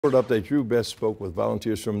Update. Drew Best spoke with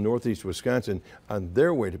volunteers from Northeast Wisconsin on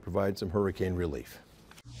their way to provide some hurricane relief.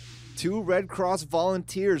 2 Red Cross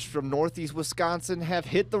volunteers from Northeast Wisconsin have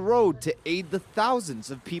hit the road to aid the thousands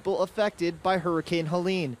of people affected by Hurricane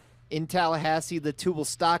Helene. In Tallahassee, the 2 will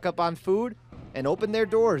stock up on food and open their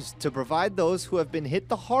doors to provide those who have been hit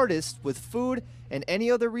the hardest with food and any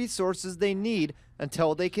other resources they need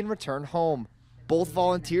until they can return home. Both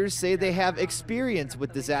volunteers say they have experience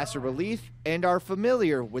with disaster relief and are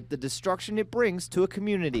familiar with the destruction it brings to a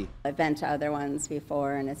community. I've been to other ones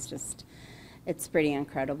before, and it's pretty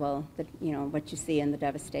incredible that, what you see in the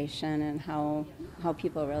devastation and how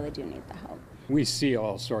people really do need the help. We see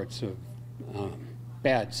all sorts of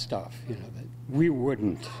bad stuff, that we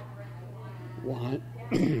wouldn't want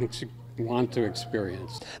to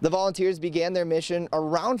experience. The volunteers began their mission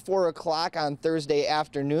around 4 o'clock on Thursday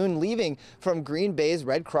afternoon, leaving from Green Bay's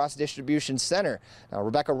Red Cross Distribution Center. Now,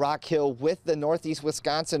 Rebecca Rockhill with the Northeast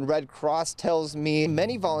Wisconsin Red Cross tells me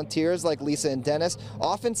many volunteers like Lisa and Dennis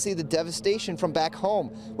often see the devastation from back home,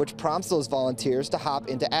 which prompts those volunteers to hop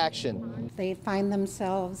into action. They find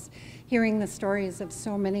themselves hearing the stories of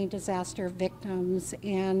so many disaster victims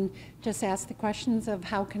and just ask the questions of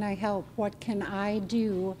how can I help? What can I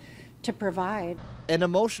do to provide? And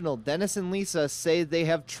emotional, Dennis and Lisa say they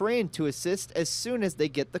have trained to assist as soon as they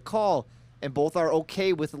get the call, and both are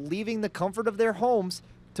okay with leaving the comfort of their homes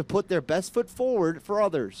to put their best foot forward for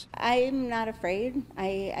others. I'm not afraid.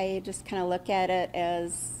 I just kind of look at it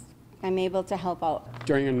as I'm able to help out.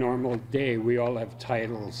 During a normal day, we all have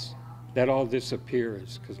titles. That all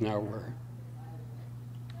disappears because now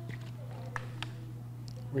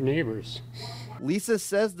we're neighbors. Lisa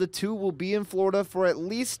says the 2 will be in Florida for at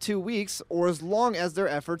least 2 weeks or as long as their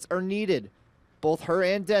efforts are needed. Both her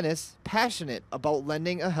and Dennis passionate about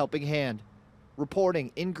lending a helping hand.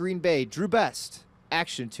 Reporting in Green Bay, Drew Best,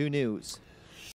 Action 2 News.